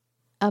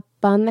Up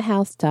on the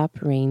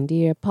housetop,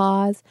 reindeer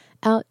paws.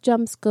 Out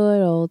jumps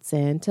good old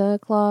Santa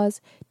Claus.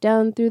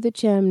 Down through the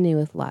chimney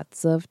with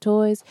lots of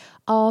toys,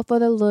 all for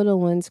the little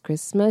ones'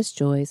 Christmas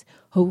joys.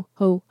 Ho,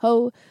 ho,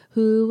 ho,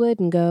 who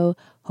wouldn't go?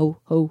 Ho,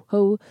 ho,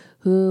 ho,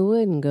 who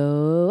wouldn't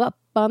go? Up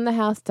on the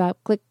housetop,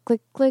 click,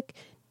 click, click.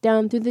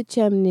 Down through the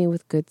chimney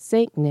with good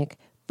Saint Nick.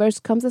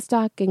 First comes the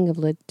stocking of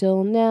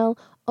little Nell.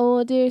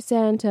 Oh, dear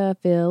Santa,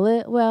 fill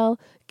it well.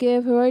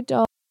 Give her a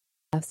doll.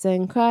 Laughs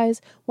and cries,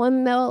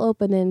 one that will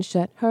open and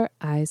shut her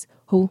eyes.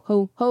 Ho,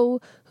 ho,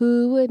 ho,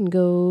 who wouldn't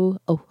go?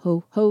 Oh,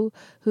 ho, ho,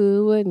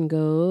 who wouldn't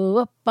go?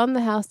 Up on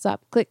the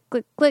housetop, click,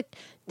 click, click.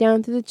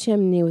 Down through the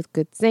chimney with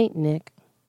good Saint Nick.